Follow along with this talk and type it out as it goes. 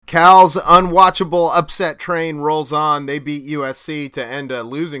Cal's unwatchable upset train rolls on. They beat USC to end a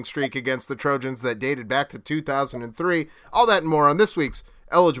losing streak against the Trojans that dated back to 2003. All that and more on this week's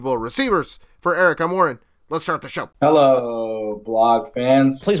Eligible Receivers. For Eric, I'm Warren. Let's start the show. Hello, blog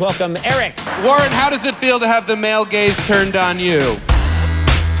fans. Please welcome Eric. Warren, how does it feel to have the male gaze turned on you?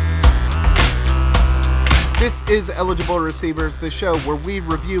 This is Eligible Receivers, the show where we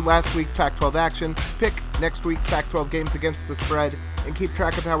review last week's Pac-12 action, pick next week's Pac-12 games against the spread, and keep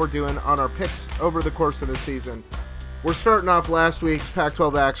track of how we're doing on our picks over the course of the season. We're starting off last week's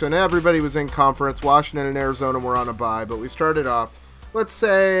Pac-12 action. Everybody was in conference. Washington and Arizona were on a bye, but we started off, let's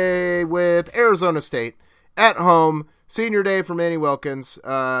say, with Arizona State at home. Senior day for Manny Wilkins.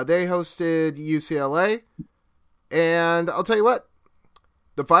 They hosted UCLA, and I'll tell you what,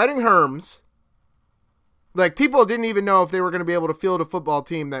 the Fighting Herms, like, people didn't even know if they were going to be able to field a football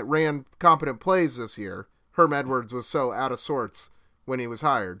team that ran competent plays this year. Herm Edwards was so out of sorts when he was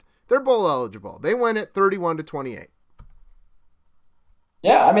hired. They're bowl eligible. They win it 31-28.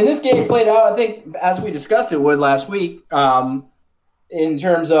 Yeah, I mean, this game played out, I think, as we discussed it would last week, in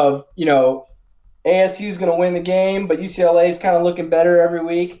terms of, ASU's going to win the game, but UCLA's kind of looking better every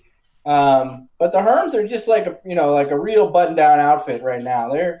week. But the Herms are just like a real button-down outfit right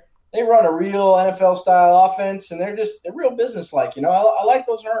now. They run a real NFL-style offense, and they're real business-like. I like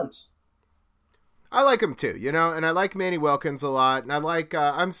those Herms. I like them too, and I like Manny Wilkins a lot, and I like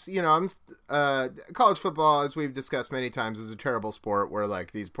college football, as we've discussed many times, is a terrible sport where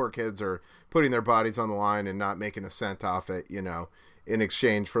like these poor kids are putting their bodies on the line and not making a cent off it, in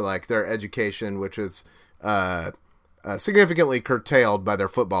exchange for like their education, which is significantly curtailed by their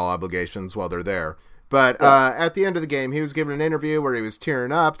football obligations while they're there. But at the end of the game, he was given an interview where he was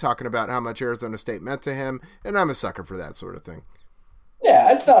tearing up, talking about how much Arizona State meant to him, and I'm a sucker for that sort of thing.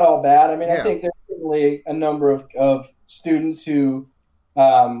 Yeah, it's not all bad. I mean, I think there's certainly a number of students who,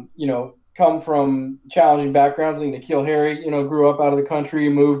 come from challenging backgrounds. I think N'Keal Harry, grew up out of the country,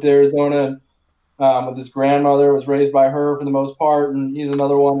 moved to Arizona with his grandmother, was raised by her for the most part, and he's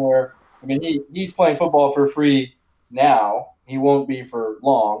another one where, I mean, he's playing football for free now. He won't be for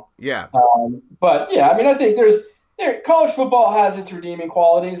long. Yeah. But, yeah, I mean, I think college football has its redeeming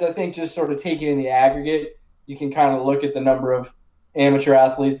qualities. I think just sort of taking in the aggregate, you can kind of look at the number of amateur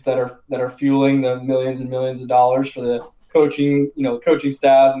athletes that are fueling the millions and millions of dollars for the coaching, coaching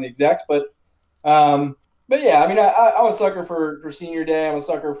staffs and the execs. But yeah, I mean, I'm a sucker for senior day. I'm a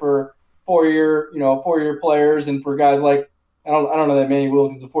sucker for four-year players, and for guys like, I don't know that Manny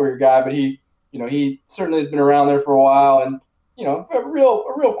Wilkins is a four-year guy, but he certainly has been around there for a while, and a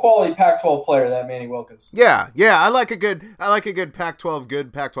real quality Pac-12 player, that Manny Wilkins. Yeah, I like a good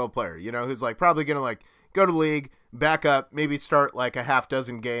Pac-12 player, who's like probably gonna like go to league, back up, maybe start like a half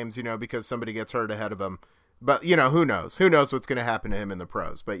dozen games, because somebody gets hurt ahead of him. But who knows? Who knows what's gonna happen to him in the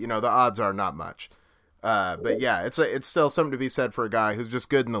pros? But the odds are not much. But yeah, it's still something to be said for a guy who's just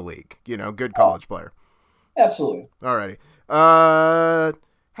good in the league, good college player. Absolutely. Alrighty.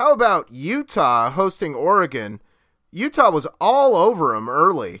 How about Utah hosting Oregon? Utah was all over them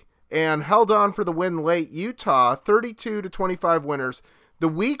early and held on for the win late. Utah, 32-25 winners. The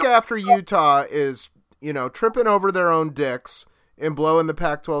week after Utah is, tripping over their own dicks and blowing the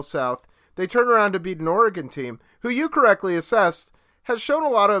Pac-12 South, they turn around to beat an Oregon team who you correctly assessed has shown a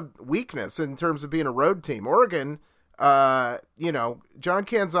lot of weakness in terms of being a road team. Oregon, John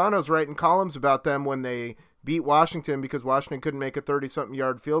Canzano's writing columns about them when they beat Washington because Washington couldn't make a 30-something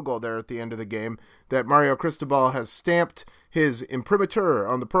yard field goal there at the end of the game, that Mario Cristobal has stamped his imprimatur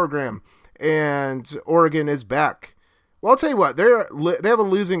on the program, and Oregon is back. Well, I'll tell you what, they have a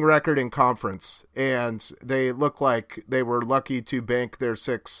losing record in conference, and they look like they were lucky to bank their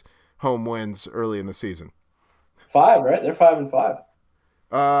 6 home wins early in the season. 5, right? They're 5-5.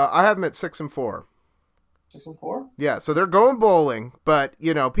 I have them at 6-4. 6-4? Yeah, so they're going bowling, but,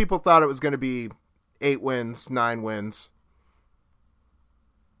 people thought it was going to be 8 wins, 9 wins.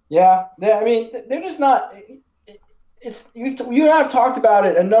 Yeah, I mean, they're just not. You and I have talked about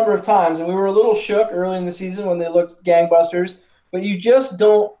it a number of times, and we were a little shook early in the season when they looked gangbusters. But you just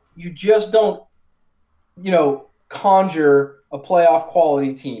don't, conjure a playoff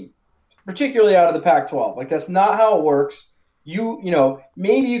quality team, particularly out of the Pac-12. Like, that's not how it works.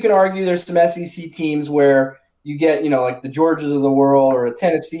 Maybe you can argue there's some SEC teams where you get, like the Georgias of the world, or a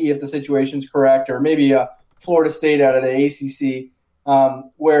Tennessee if the situation's correct, or maybe a Florida State out of the ACC,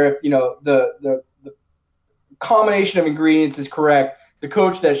 where if, the combination of ingredients is correct, the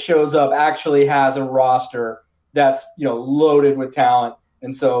coach that shows up actually has a roster that's, loaded with talent.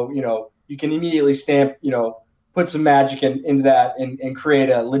 And so, you can immediately stamp, put some magic into that and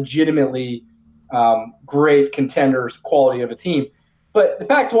create a legitimately great contenders quality of a team. But the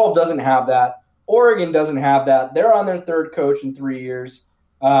Pac-12 doesn't have that. Oregon doesn't have that. They're on their third coach in 3 years,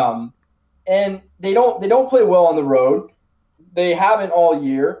 and they don't play well on the road. They haven't all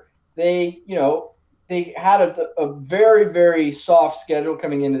year. They had a very, very soft schedule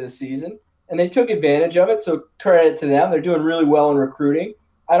coming into the season, and they took advantage of it. So credit to them. They're doing really well in recruiting.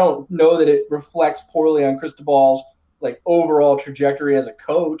 I don't know that it reflects poorly on Cristobal's overall trajectory as a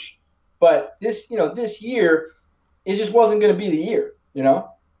coach, but this year, it just wasn't going to be the year,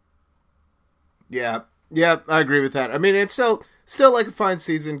 Yeah, I agree with that. I mean, it's still like a fine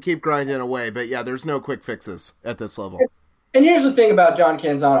season. Keep grinding away, but yeah, there's no quick fixes at this level. And here's the thing about John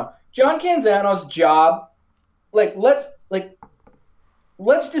Canzano. John Canzano's job, let's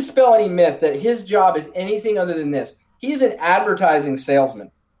dispel any myth that his job is anything other than this. He's an advertising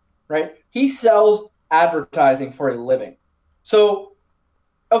salesman, right? He sells advertising for a living. So,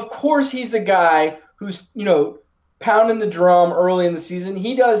 of course, he's the guy who's, pounding the drum early in the season.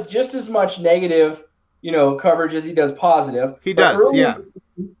 He does just as much negative, coverage as he does positive. He does, yeah.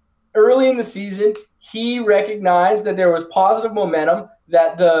 Early in the season, he recognized that there was positive momentum,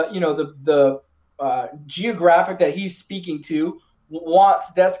 that the geographic that he's speaking to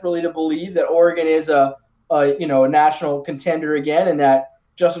wants desperately to believe that Oregon is a national contender again, and that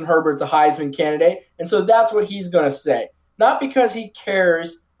Justin Herbert's a Heisman candidate. And so that's what he's going to say. Not because he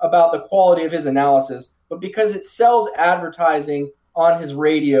cares about the quality of his analysis, but because it sells advertising on his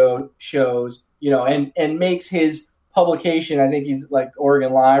radio shows, and makes his publication, I think he's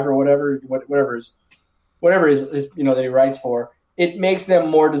Oregon Live or whatever is that he writes for, it makes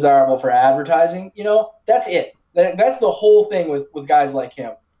them more desirable for advertising. That's it. That's the whole thing with guys like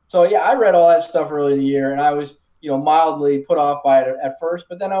him. So yeah, I read all that stuff early in the year, and I was, mildly put off by it at first,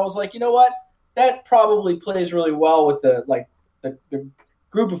 but then I was like, you know what? That probably plays really well with the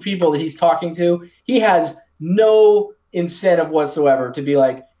group of people that he's talking to. He has no incentive whatsoever to be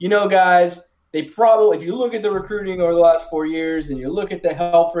like, guys, they probably, if you look at the recruiting over the last 4 years and you look at the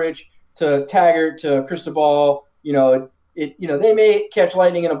Helfrich to Taggart to Cristobal, they may catch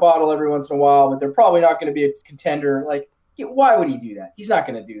lightning in a bottle every once in a while, but they're probably not going to be a contender. Why would he do that? He's not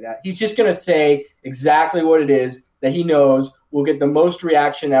going to do that. He's just going to say exactly what it is that he knows will get the most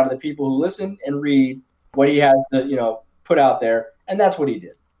reaction out of the people who listen and read what he has to, put out there. And that's what he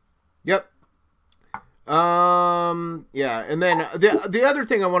did. Yep. Yeah. And then the other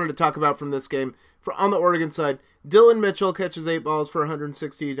thing I wanted to talk about from this game, on the Oregon side, Dylan Mitchell catches 8 balls for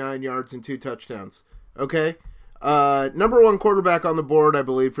 169 yards and 2 touchdowns. Okay. Number 1 quarterback on the board, I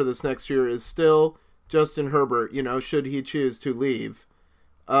believe, for this next year is still Justin Herbert, should he choose to leave.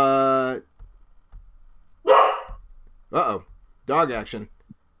 Uh-oh. Dog action.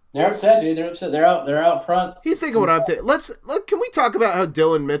 They're upset, dude. They're upset. They're out front. He's thinking what I'm thinking. Can we talk about how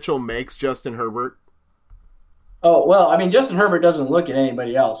Dylan Mitchell makes Justin Herbert? Oh, well, I mean, Justin Herbert doesn't look at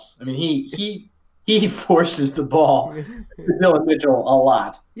anybody else. I mean, he forces the ball to Dylan Mitchell a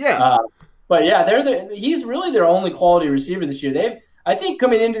lot. Yeah. But yeah, he's really their only quality receiver this year. I think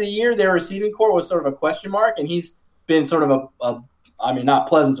coming into the year, their receiving core was sort of a question mark, and he's been sort of not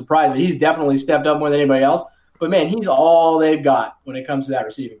pleasant surprise, but he's definitely stepped up more than anybody else. But, man, he's all they've got when it comes to that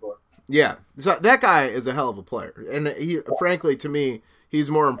receiving core. Yeah. So that guy is a hell of a player. And frankly, to me, he's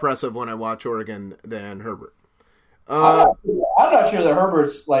more impressive when I watch Oregon than Herbert. I'm not sure that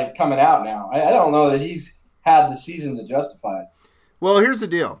Herbert's, coming out now. I don't know that he's had the season to justify it. Well, here's the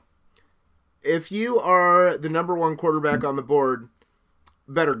deal. If you are the number 1 quarterback on the board,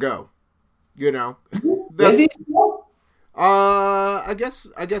 better go. Is he? I guess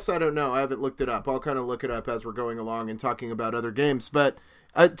I don't know. I haven't looked it up. I'll kind of look it up as we're going along and talking about other games. But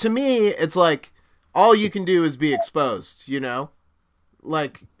to me, it's like all you can do is be exposed.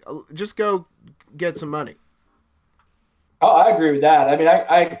 Just go get some money. Oh, I agree with that. I mean,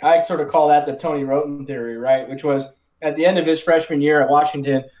 I sort of call that the Tony Roten theory, right? Which was at the end of his freshman year at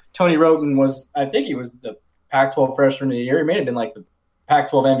Washington, Tony Roten was, I think he was the Pac-12 freshman of the year. He may have been the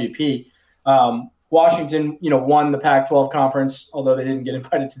Pac-12 MVP. Washington, won the Pac-12 conference, although they didn't get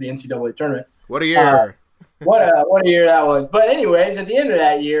invited to the NCAA tournament. What a year. What a year that was. But anyways, at the end of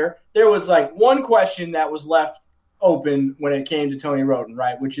that year, there was one question that was left open when it came to Tony Roten,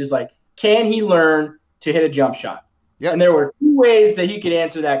 right? Which is can he learn to hit a jump shot? Yep. And there were 2 ways that he could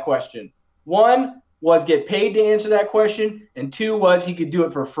answer that question. 1 was get paid to answer that question, and 2 was he could do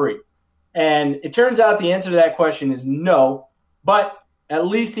it for free. And it turns out the answer to that question is no, but at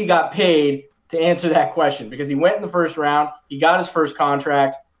least he got paid to answer that question because he went in the first round. He got his first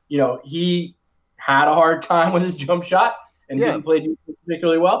contract. He had a hard time with his jump shot and didn't play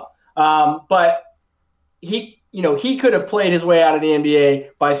particularly well. But he could have played his way out of the NBA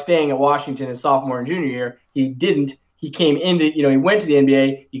by staying at Washington his sophomore and junior year. He didn't. he came into, he went to the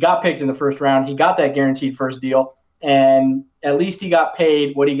NBA. He got picked in the first round. He got that guaranteed first deal. And at least he got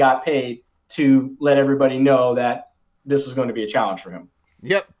paid what he got paid to let everybody know that this was going to be a challenge for him.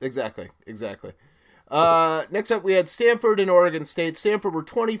 Yep, exactly. Next up, we had Stanford and Oregon State. Stanford were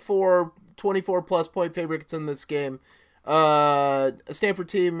 24 plus point favorites in this game. A Stanford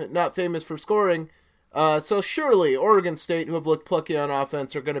team not famous for scoring. So surely Oregon State, who have looked plucky on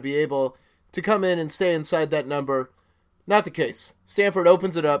offense, are going to be able to come in and stay inside that number. Not the case. Stanford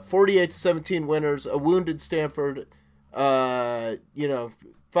opens it up, 48-17 winners. A wounded Stanford, fight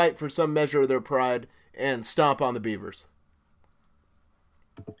for some measure of their pride and stomp on the Beavers.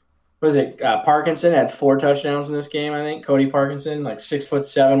 What was it? Parkinson had 4 touchdowns in this game, I think. Cody Parkinson, like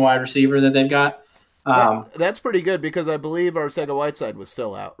 6'7" wide receiver that they've got. That's pretty good because I believe Arcega-Whiteside was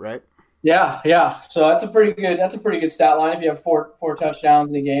still out, right? Yeah. So that's a pretty good stat line. If you have four touchdowns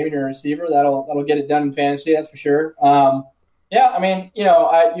in a game and you're a receiver, that'll get it done in fantasy. That's for sure. You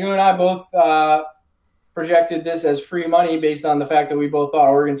and I both projected this as free money based on the fact that we both thought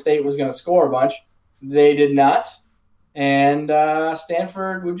Oregon State was going to score a bunch. They did not, and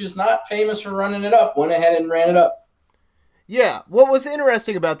Stanford, which is not famous for running it up, went ahead and ran it up. Yeah, what was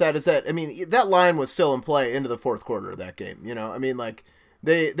interesting about that is that that line was still in play into the fourth quarter of that game.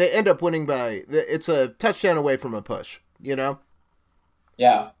 They end up winning by it's a touchdown away from a push, Yeah.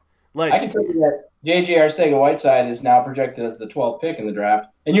 I can tell you that J.J. Arcega-Whiteside is now projected as the 12th pick in the draft.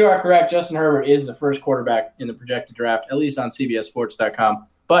 And you are correct, Justin Herbert is the first quarterback in the projected draft, at least on CBSSports.com.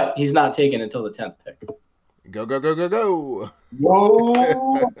 But he's not taken until the 10th pick. Go.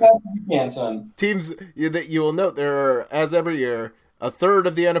 Whoa, you can, son. Teams that you will note there are, as every year, a third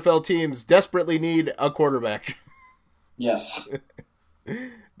of the NFL teams desperately need a quarterback. Yes.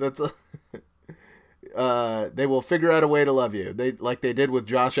 That's they will figure out a way to love you. They did with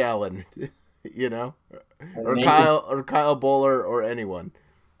Josh Allen, or Kyle Bowler or anyone.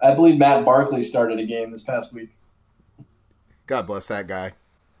 I believe Matt Barkley started a game this past week. God bless that guy.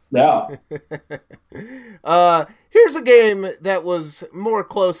 Yeah. Here's a game that was more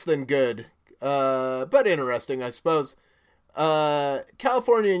close than good, but interesting, I suppose.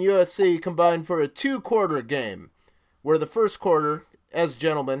 California and USC combined for a 2-quarter game, where the first quarter, as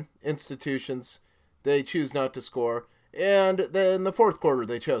gentlemen, institutions, they choose not to score, and then the fourth quarter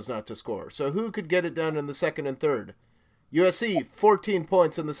they chose not to score. So who could get it done in the second and third? USC, 14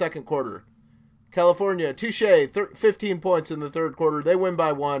 points in the second quarter. California, touche, 15 points in the third quarter. They win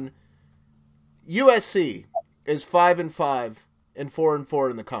by 1. USC is 5-5 and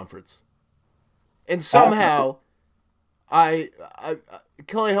 4-4 in the conference. And somehow, Kelly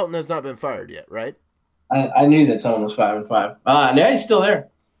Helton has not been fired yet, right? I knew that someone was 5-5. Yeah, he's still there.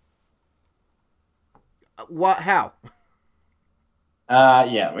 What? How?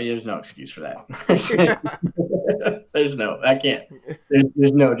 There's no excuse for that. There's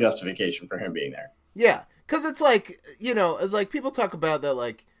no justification for him being there. Yeah, because it's people talk about that,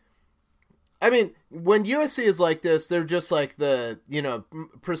 when USC is like this, they're just like the,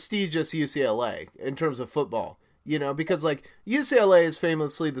 prestigious UCLA in terms of football, because UCLA is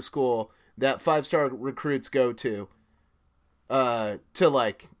famously the school that 5-star recruits go to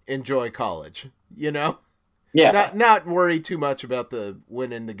enjoy college, Yeah. Not worry too much about the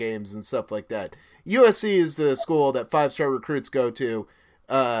winning the games and stuff like that. USC is the school that 5-star recruits go to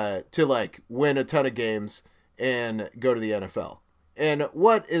win a ton of games and go to the NFL. And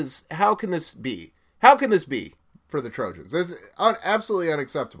how can this be? How can this be for the Trojans? It's absolutely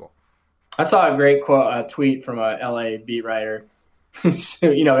unacceptable. I saw a great tweet from a LA beat writer. So,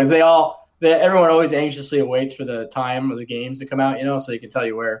 everyone always anxiously awaits for the time of the games to come out, so they can tell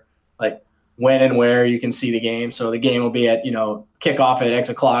you when and where you can see the game. So the game will be at, kickoff at X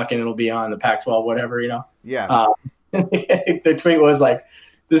o'clock and it'll be on the Pac-12, whatever, Yeah. The tweet was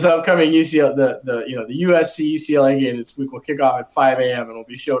this upcoming UCLA, the USC UCLA game this week will kick off at 5 a.m. and will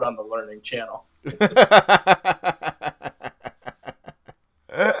be showed on the Learning Channel.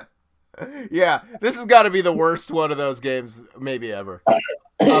 Yeah, this has got to be the worst one of those games maybe ever.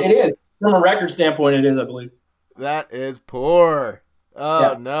 It is. From a record standpoint, it is, I believe. That is poor. Oh,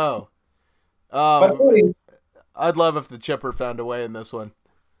 yeah. No. I'd love if the Chipper found a way in this one.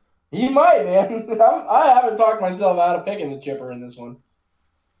 He might, man. I haven't talked myself out of picking the Chipper in this one.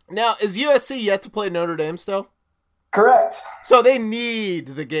 Now, is USC yet to play Notre Dame still? Correct. So they need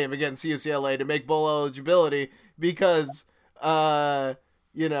the game against UCLA to make bowl eligibility because, a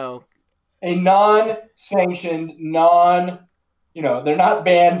non-sanctioned, they're not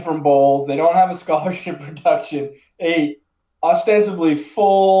banned from bowls. They don't have a scholarship production. A ostensibly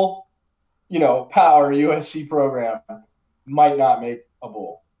full, power USC program might not make a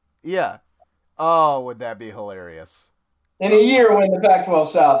bowl. Yeah. Oh, would that be hilarious? in a year when the Pac-12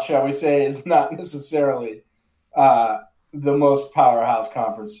 South, shall we say, is not necessarily the most powerhouse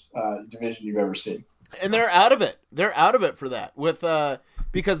conference division you've ever seen. And they're out of it. They're out of it for that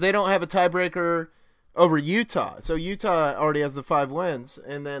because they don't have a tiebreaker over Utah. So Utah already has the 5 wins,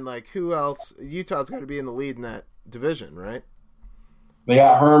 and then like who else? Utah's got to be in the lead in that division, right? They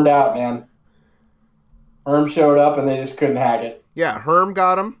got Hermed out, man. Herm showed up, and they just couldn't hack it. Yeah, Herm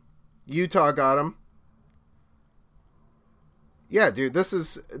got him. Utah got him. Yeah, dude, this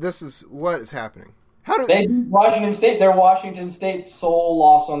is what is happening. How do they beat Washington State? They're Washington State's sole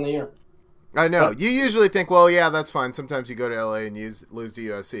loss on the year. I know. You usually think, well, yeah, that's fine. Sometimes you go to LA and lose to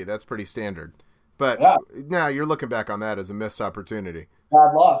USC. That's pretty standard. But now you're looking back on that as a missed opportunity.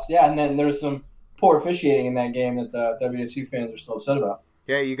 Bad loss, yeah. And then there's some poor officiating in that game that the WSU fans are still upset about.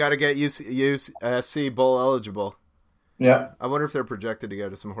 Yeah, you got to get USC bowl eligible. Yeah. I wonder if they're projected to go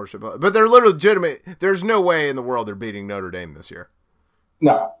to some horseshit bowl. But they're literally legitimate. There's no way in the world they're beating Notre Dame this year.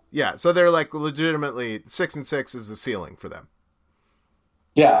 No. Yeah, so they're like legitimately 6-6 is the ceiling for them.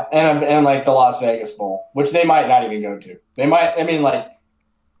 Yeah, and like the Las Vegas Bowl, which they might not even go to. They might. I mean, like.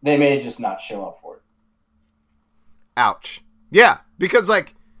 They may just not show up for it. Ouch. Yeah, because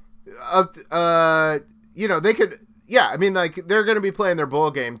like, they could. Yeah, I mean, like they're going to be playing their bowl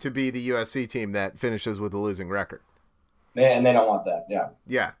game to be the USC team that finishes with a losing record. And they don't want that. Yeah.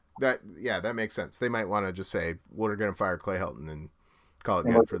 Yeah, that makes sense. They might want to just say we're going to fire Clay Helton and call it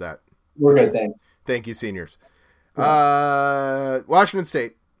good for that. We're good, thanks. Thank you, seniors. Yeah. Washington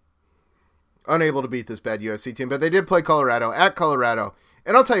State unable to beat this bad USC team, but they did play Colorado at Colorado.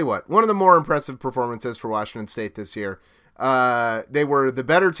 And I'll tell you what, one of the more impressive performances for Washington State this year, they were the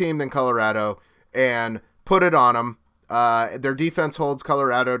better team than Colorado and put it on them. Their defense holds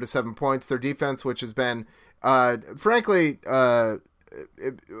Colorado to 7 points. Their defense, which has been, frankly,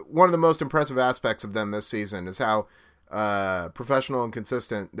 one of the most impressive aspects of them this season is how professional and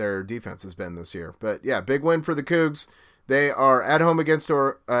consistent their defense has been this year. But, yeah, big win for the Cougs. They are at home against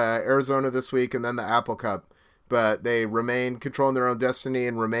Arizona this week and then the Apple Cup. But they remain controlling their own destiny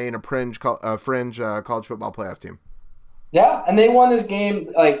and remain a fringe college football playoff team. Yeah, and they won this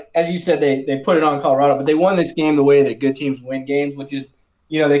game, like, as you said, they put it on Colorado, but they won this game the way that good teams win games, which is,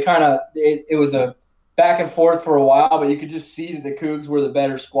 they kind of – it was a back and forth for a while, but you could just see that the Cougs were the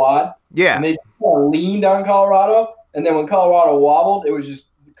better squad. Yeah. And they kind of leaned on Colorado, and then when Colorado wobbled, it was just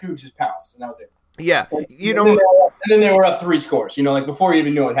 – the Cougs just pounced, and that was it. Yeah. And then they were up 3 scores, like before you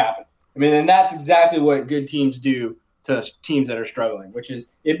even knew what happened. I mean, and that's exactly what good teams do to teams that are struggling, which is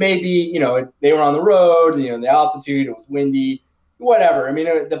it may be, they were on the road, the altitude, it was windy, whatever. I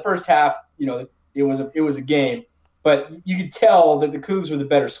mean, the first half, it was a game, but you could tell that the Cougs were the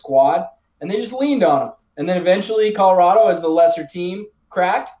better squad, and they just leaned on them. And then eventually Colorado, as the lesser team,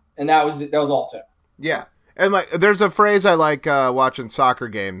 cracked, and that was all it took. Yeah. And like, there's a phrase I like watching soccer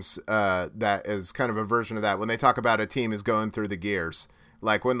games that is kind of a version of that when they talk about a team is going through the gears.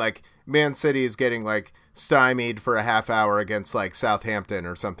 Like when like Man City is getting like stymied for a half hour against like Southampton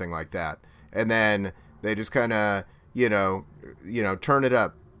or something like that. And then they just kind of, turn it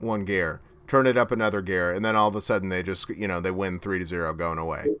up one gear, turn it up another gear. And then all of a sudden they just, they win 3-0 going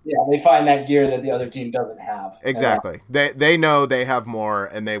away. Yeah. They find that gear that the other team doesn't have. Exactly. They know they have more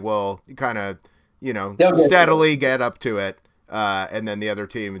and they will kind of, steadily get up to it. And then the other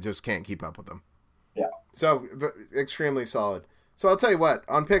team just can't keep up with them. Yeah. So extremely solid. So I'll tell you what,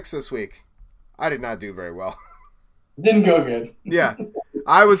 on picks this week, I did not do very well. Didn't go good. Yeah.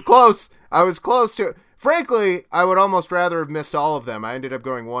 I was close. To frankly, I would almost rather have missed all of them. I ended up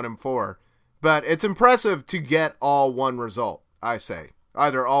going 1-4. But it's impressive to get all one result, I say.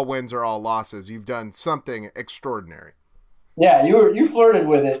 Either all wins or all losses. You've done something extraordinary. Yeah, you flirted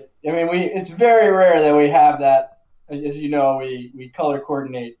with it. I mean, it's very rare that we have that. As you know, we color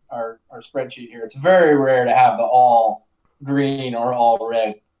coordinate our spreadsheet here. It's very rare to have the all green or all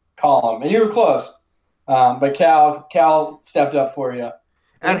red column, and you were close, but Cal stepped up for you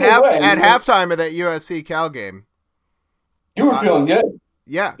at halftime of that USC Cal game. You were feeling good.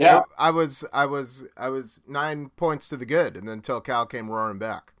 Yeah. I was 9 points to the good, and then until Cal came roaring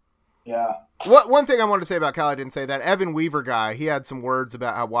back. Yeah. One thing I wanted to say about Cal, I didn't say that Evan Weaver guy. He had some words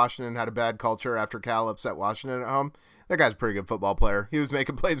about how Washington had a bad culture after Cal upset Washington at home. That guy's a pretty good football player. He was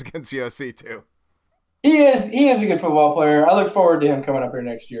making plays against USC too. He is a good football player. I look forward to him coming up here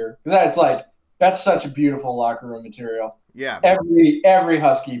next year because that's such a beautiful locker room material. Yeah. Every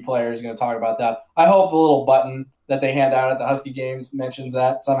Husky player is going to talk about that. I hope the little button that they hand out at the Husky games mentions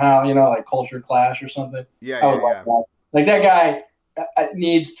that somehow, like culture clash or something. Yeah. Like that guy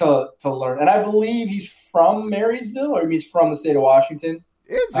needs to learn. And I believe he's from Marysville or he's from the state of Washington.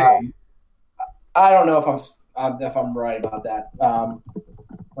 Is he? I don't know if if I'm right about that.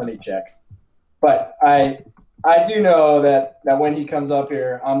 Let me check. But I do know that when he comes up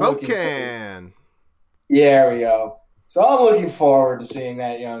here, I'm Spokane. There we go. So I'm looking forward to seeing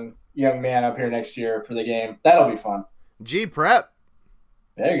that young man up here next year for the game. That'll be fun. G Prep.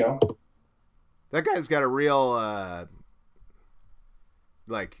 There you go. That guy's got a real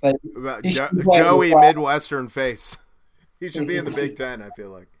doughy Midwestern face. He should be in the Big Ten, I feel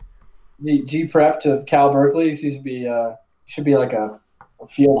like. G Prep to Cal Berkeley. He should be like a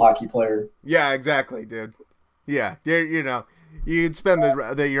field hockey player. Yeah, exactly, dude. Yeah, you'd spend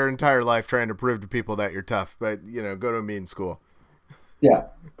your entire life trying to prove to people that you're tough, but go to a mean school. Yeah.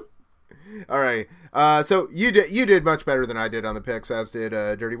 All right. So you did much better than I did on the picks, as did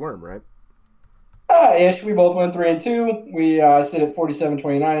Dirty Worm, right? Ish. We both went 3-2. We sit at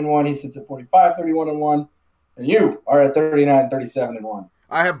 47-29-1. He sits at 45-31-1, and you are at 39-37-1.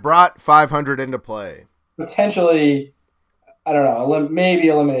 I have brought 500 into play. Potentially, I don't know, maybe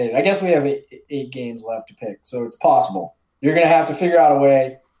eliminated. I guess we have eight games left to pick, so it's possible. You're going to have to figure out a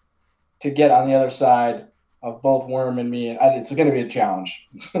way to get on the other side of both Worm and me, and it's going to be a challenge.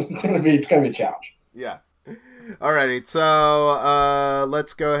 It's going to be a challenge. Yeah. Alrighty, so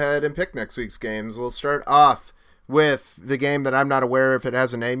let's go ahead and pick next week's games. We'll start off with the game that I'm not aware if it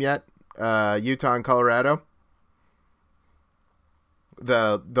has a name yet, Utah and Colorado.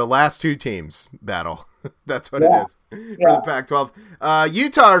 The last two teams battle. That's what it is for the Pac-12.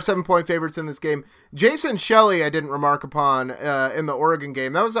 Utah are 7-point favorites in this game. Jason Shelley I didn't remark upon in the Oregon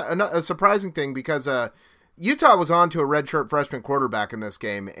game. That was a surprising thing because Utah was on to a redshirt freshman quarterback in this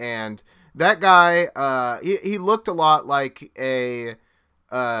game, and that guy, he looked a lot like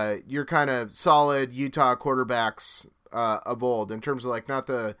your kind of solid Utah quarterbacks of old in terms of like not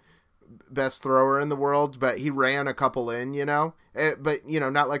the best thrower in the world, but he ran a couple in, but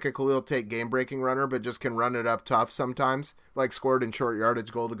not like a Khalil Tate game-breaking runner, but just can run it up tough sometimes, like scored in short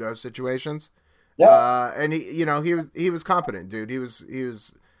yardage goal to go situations. Yeah. And he was competent, dude. He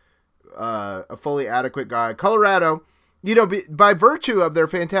was a fully adequate guy. Colorado, by virtue of their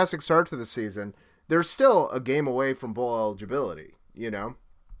fantastic start to the season, they're still a game away from bowl eligibility, Yeah.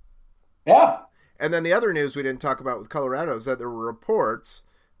 And then the other news we didn't talk about with Colorado is that there were reports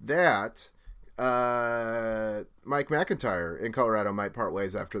that Mike McIntyre in Colorado might part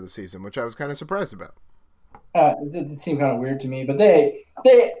ways after the season, which I was kind of surprised about. It seemed kind of weird to me, but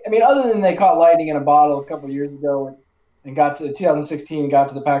other than they caught lightning in a bottle a couple of years ago and got to 2016 and got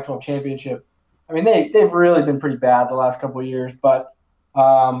to the Pac-12 championship, they've really been pretty bad the last couple of years. But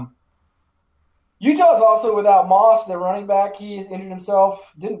Utah's also without Moss, their running back. He's injured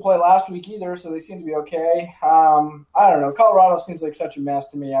himself. Didn't play last week either, so they seem to be okay. I don't know. Colorado seems like such a mess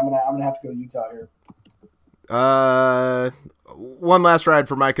to me. I'm gonna have to go Utah here. One last ride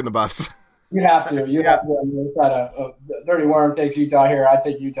for Mike and the Buffs. You have to. You have to go on the other side of Dirty Worm takes Utah here. I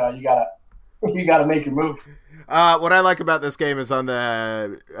take Utah. You gotta make your move. What I like about this game is on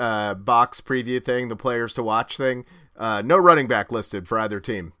the box preview thing, the players to watch thing. No running back listed for either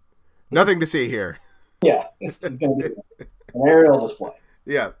team. Nothing to see here. Yeah, this is going to be an aerial display.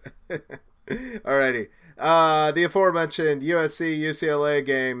 Yeah. Alrighty. The aforementioned USC-UCLA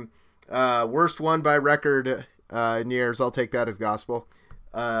game, worst won by record in years. I'll take that as gospel.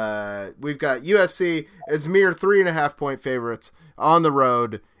 We've got USC as mere 3.5-point favorites on the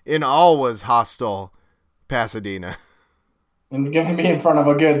road in always hostile Pasadena. And going to be in front of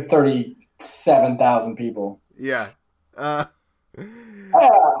a good 37,000 people. Yeah.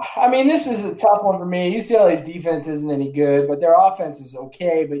 This is a tough one for me. UCLA's defense isn't any good, but their offense is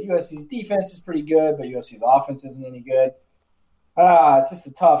okay. But USC's defense is pretty good, but USC's offense isn't any good. It's just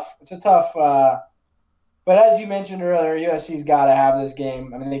a tough. But as you mentioned earlier, USC's got to have this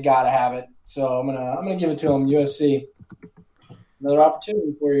game. They got to have it. So I'm gonna give it to them. USC. Another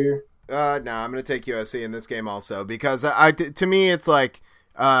opportunity for you. No, I'm gonna take USC in this game also because to me it's like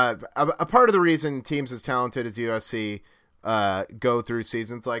a part of the reason teams as talented as USC go through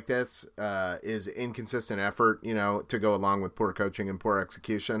seasons like this is inconsistent effort, to go along with poor coaching and poor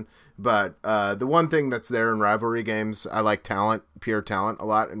execution. But the one thing that's there in rivalry games, I like pure talent a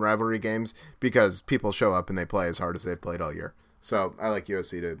lot in rivalry games because people show up and they play as hard as they've played all year. So I like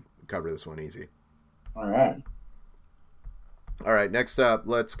USC to cover this one easy. All right, next up,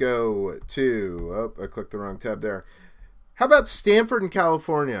 let's go to I clicked the wrong tab there. How about Stanford and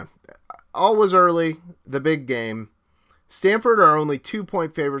California? All was early, the big game. Stanford are only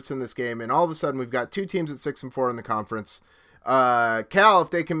 2-point favorites in this game, and all of a sudden we've got two teams at 6-4 in the conference. Cal,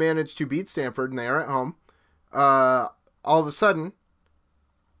 if they can manage to beat Stanford and they are at home, all of a sudden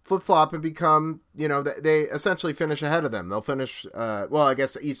flip-flop and become, they essentially finish ahead of them. They'll finish, I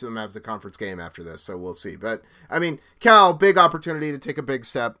guess each of them has a conference game after this, so we'll see. But, I mean, Cal, big opportunity to take a big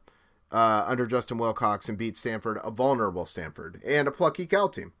step under Justin Wilcox and beat Stanford, a vulnerable Stanford, and a plucky Cal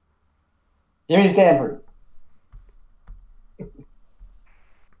team. Give me Stanford.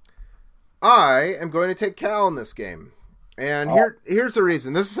 I am going to take Cal in this game. And here's the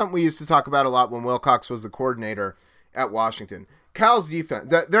reason. This is something we used to talk about a lot when Wilcox was the coordinator at Washington. Cal's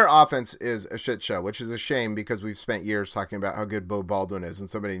defense, their offense is a shit show, which is a shame because we've spent years talking about how good Bo Baldwin is and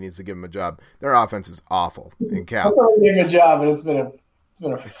somebody needs to give him a job. Their offense is awful in Cal. I thought we gave him a job, and it's been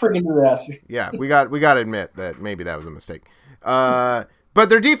a freaking disaster. Yeah, we got to admit that maybe that was a mistake. But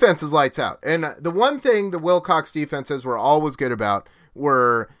their defense is lights out. And the one thing the Wilcox defenses were always good about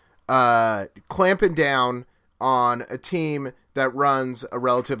were clamping down on a team that runs a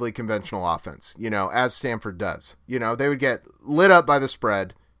relatively conventional offense, as Stanford does. They would get lit up by the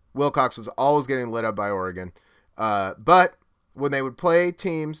spread. Wilcox was always getting lit up by Oregon. But when they would play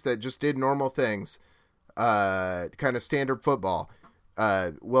teams that just did normal things, kind of standard football,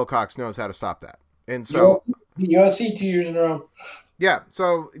 Wilcox knows how to stop that. And so USC 2 years in a row. Yeah,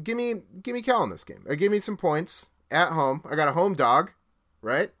 so give me Cal in this game. Give me some points at home. I got a home dog,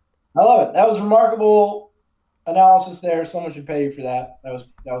 right? I love it. That was remarkable analysis there. Someone should pay you for that. That was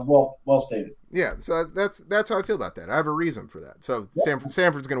well stated. Yeah, so that's how I feel about that. I have a reason for that. So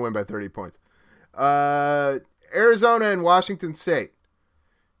Stanford's going to win by 30 points. Arizona and Washington State.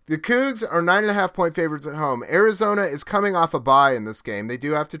 The Cougs are 9.5-point favorites at home. Arizona is coming off a bye in this game. They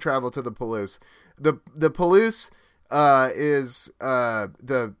do have to travel to the Palouse. The Palouse is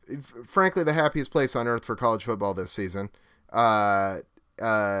frankly the happiest place on earth for college football this season. An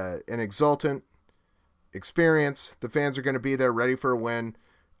exultant experience. The fans are going to be there ready for a win.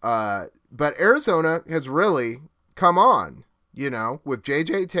 But Arizona has really come on, with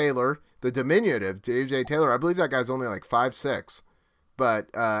J.J. Taylor, the diminutive J.J. Taylor. I believe that guy's only like 5'6", but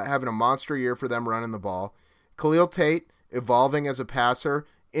having a monster year for them running the ball. Khalil Tate evolving as a passer.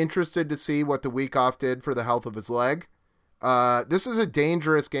 Interested to see what the week off did for the health of his leg. This is a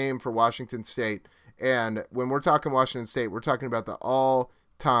dangerous game for Washington State. And when we're talking Washington State, we're talking about the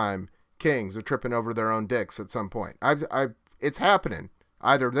all-time Kings are tripping over their own dicks at some point. It's happening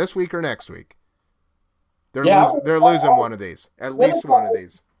either this week or next week. They're losing one of these, at least one of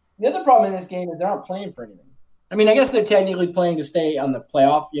these. The other problem in this game is they're not playing for anything. I mean, I guess they're technically playing to stay on the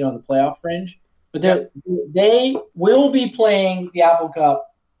playoff, on the playoff fringe, but they will be playing the Apple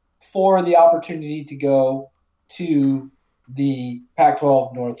Cup for the opportunity to go to the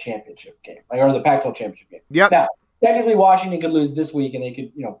Pac-12 North Championship game, or the Pac-12 Championship game. Yep. Now, technically, Washington could lose this week, and they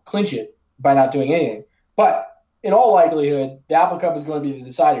could, clinch it by not doing anything. But in all likelihood, the Apple Cup is going to be the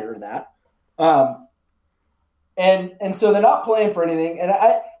decider in that. And so they're not playing for anything. And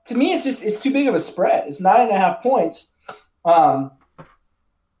to me, it's too big of a spread. It's 9.5 points. I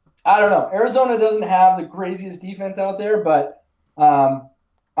don't know. Arizona doesn't have the craziest defense out there, but I'm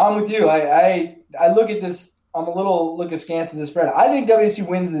with you. I look at this. I'm a little look askance at the spread. I think WSU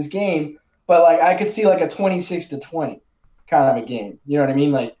wins this game, but I could see a 26-20 kind of a game. You know what I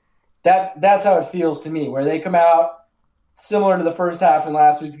mean? That's how it feels to me, where they come out similar to the first half in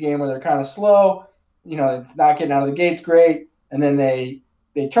last week's game, where they're kind of slow. It's not getting out of the gates great, and then they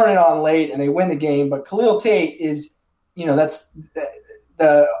turn it on late and they win the game. But Khalil Tate is, that's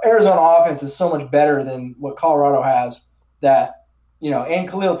the Arizona offense is so much better than what Colorado has. That and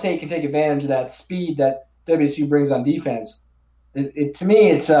Khalil Tate can take advantage of that speed that WSU brings on defense. To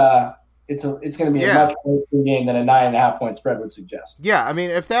me, it's going to be a much more game than a 9.5-point spread would suggest. Yeah, I mean,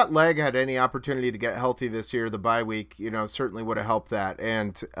 if that leg had any opportunity to get healthy this year, the bye week, certainly would have helped that.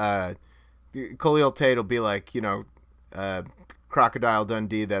 And Khalil Tate will be like, Crocodile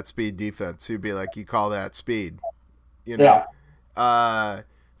Dundee, that speed defense. He'd be like, you call that speed, Yeah.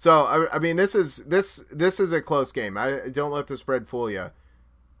 So I mean, this is a close game. I don't let the spread fool you.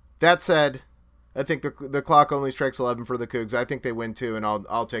 That said, I think the clock only strikes 11 for the Cougs. I think they win too, and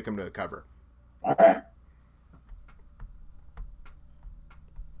I'll take them to cover. All right.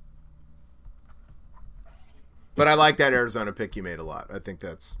 But I like that Arizona pick you made a lot. I think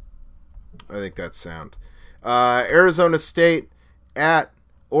that's sound. Arizona State at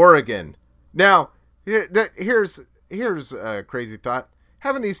Oregon. Now, here's a crazy thought.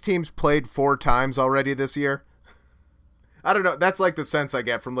 Haven't these teams played 4 times already this year? I don't know. That's the sense I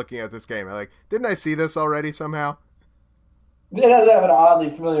get from looking at this game. Didn't I see this already somehow? It does have an oddly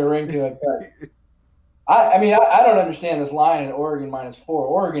familiar ring to it. But I don't understand this line at Oregon -4.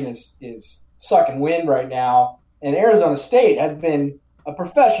 Oregon is sucking wind right now, and Arizona State has been a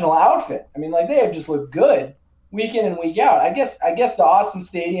professional outfit. I mean, they have just looked good. week in and week out. I guess the Autzen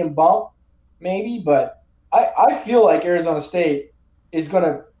Stadium bump maybe, but I feel like Arizona State is going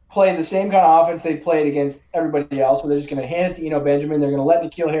to play the same kind of offense they played against everybody else, where they're just going to hand it to Eno Benjamin. They're going to let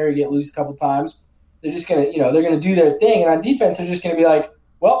N'Keal Harry get loose a couple times. They're just going to, they're going to do their thing. And on defense, they're just going to be like,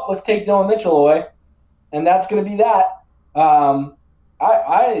 well, let's take Dylan Mitchell away. And that's going to be that. I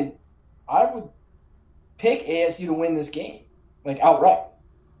would pick ASU to win this game, like outright.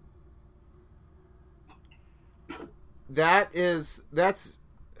 That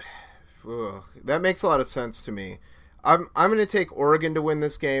makes a lot of sense to me. I'm going to take Oregon to win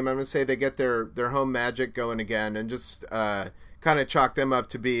this game. I'm going to say they get their home magic going again, and just kind of chalk them up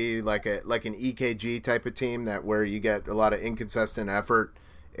to be like an EKG type of team, that where you get a lot of inconsistent effort,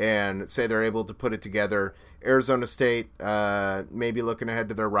 and say they're able to put it together. Arizona State maybe looking ahead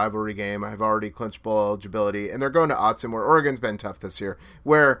to their rivalry game. I've already clinched bowl eligibility, and they're going to Autzen, where Oregon's been tough this year.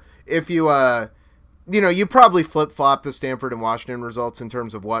 Where if you you probably flip-flop the Stanford and Washington results in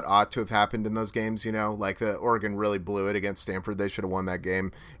terms of what ought to have happened in those games, like the Oregon really blew it against Stanford. They should have won that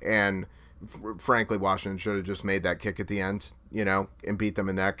game. And frankly, Washington should have just made that kick at the end, and beat them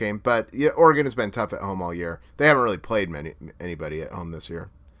in that game. But Oregon has been tough at home all year. They haven't really played anybody at home this year,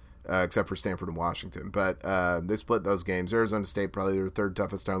 except for Stanford and Washington. But they split those games. Arizona State probably their third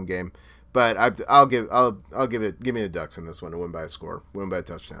toughest home game. But give me the Ducks in this one to win by a score, win by a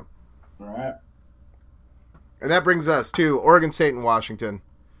touchdown. All right. And that brings us to Oregon State and Washington.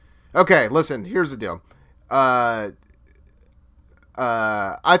 Okay, listen, here's the deal. I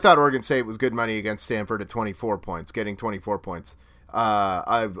thought Oregon State was good money against Stanford at 24 points, getting 24 points.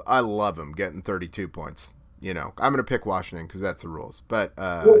 I love them getting 32 points. I'm going to pick Washington because that's the rules. But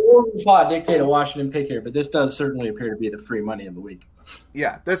we'll dictate a Washington pick here, but this does certainly appear to be the free money of the week.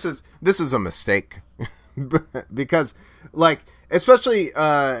 Yeah, this is a mistake because, especially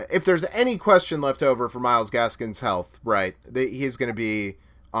if there's any question left over for Myles Gaskin's health, right? He's going to be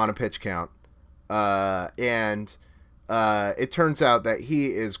on a pitch count, and it turns out that he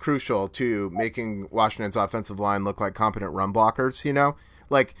is crucial to making Washington's offensive line look like competent run blockers.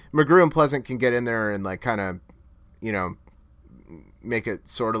 McGrew and Pleasant can get in there and kind of, make it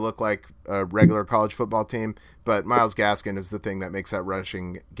sort of look like a regular college football team, but Myles Gaskin is the thing that makes that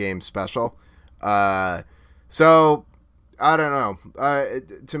rushing game special. So I don't know.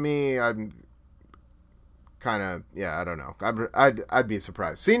 To me, I'm kind of, I don't know. I'd be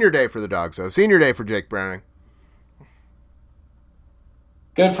surprised. Senior day for the Dogs, though. Senior day for Jake Browning.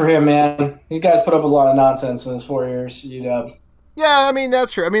 Good for him, man. You guys put up a lot of nonsense in his 4 years. Yeah,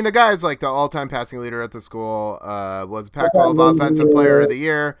 that's true. The guy's like the all-time passing leader at the school, was Pac-12 Offensive Player of the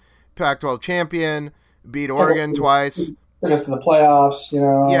Year, Pac-12 champion, beat Oregon twice. Took us to the playoffs,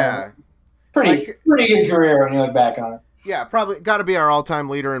 Yeah. Pretty good career when you look back on it. Yeah, probably got to be our all-time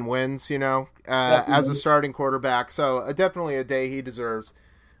leader in wins, as a starting quarterback. So definitely a day he deserves.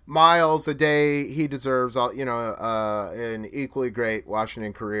 Miles, a day he deserves, an equally great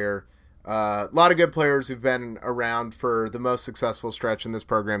Washington career. A lot of good players who've been around for the most successful stretch in this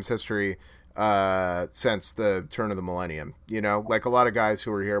program's history since the turn of the millennium. A lot of guys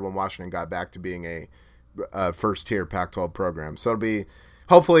who were here when Washington got back to being a first-tier Pac-12 program. So it'll be,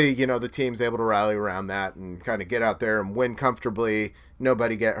 hopefully, the team's able to rally around that and kind of get out there and win comfortably,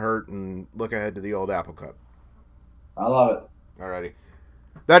 nobody get hurt, and look ahead to the old Apple Cup. I love it. Now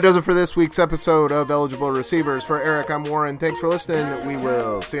that does it for this week's episode of Eligible Receivers. For Eric, I'm Warren. Thanks for listening. We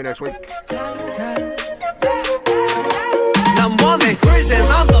will see you next week. I'm cruising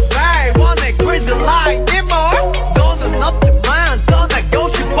on the